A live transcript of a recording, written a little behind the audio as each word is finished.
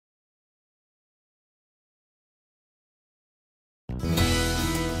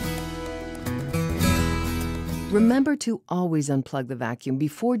Remember to always unplug the vacuum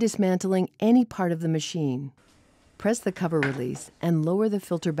before dismantling any part of the machine. Press the cover release and lower the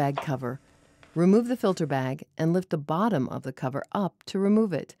filter bag cover. Remove the filter bag and lift the bottom of the cover up to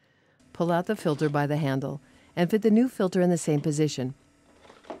remove it. Pull out the filter by the handle and fit the new filter in the same position.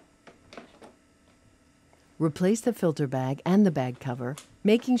 Replace the filter bag and the bag cover,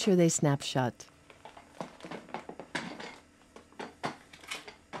 making sure they snap shut.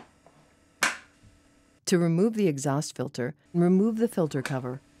 To remove the exhaust filter, remove the filter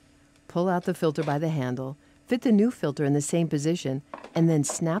cover. Pull out the filter by the handle, fit the new filter in the same position, and then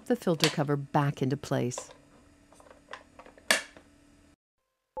snap the filter cover back into place.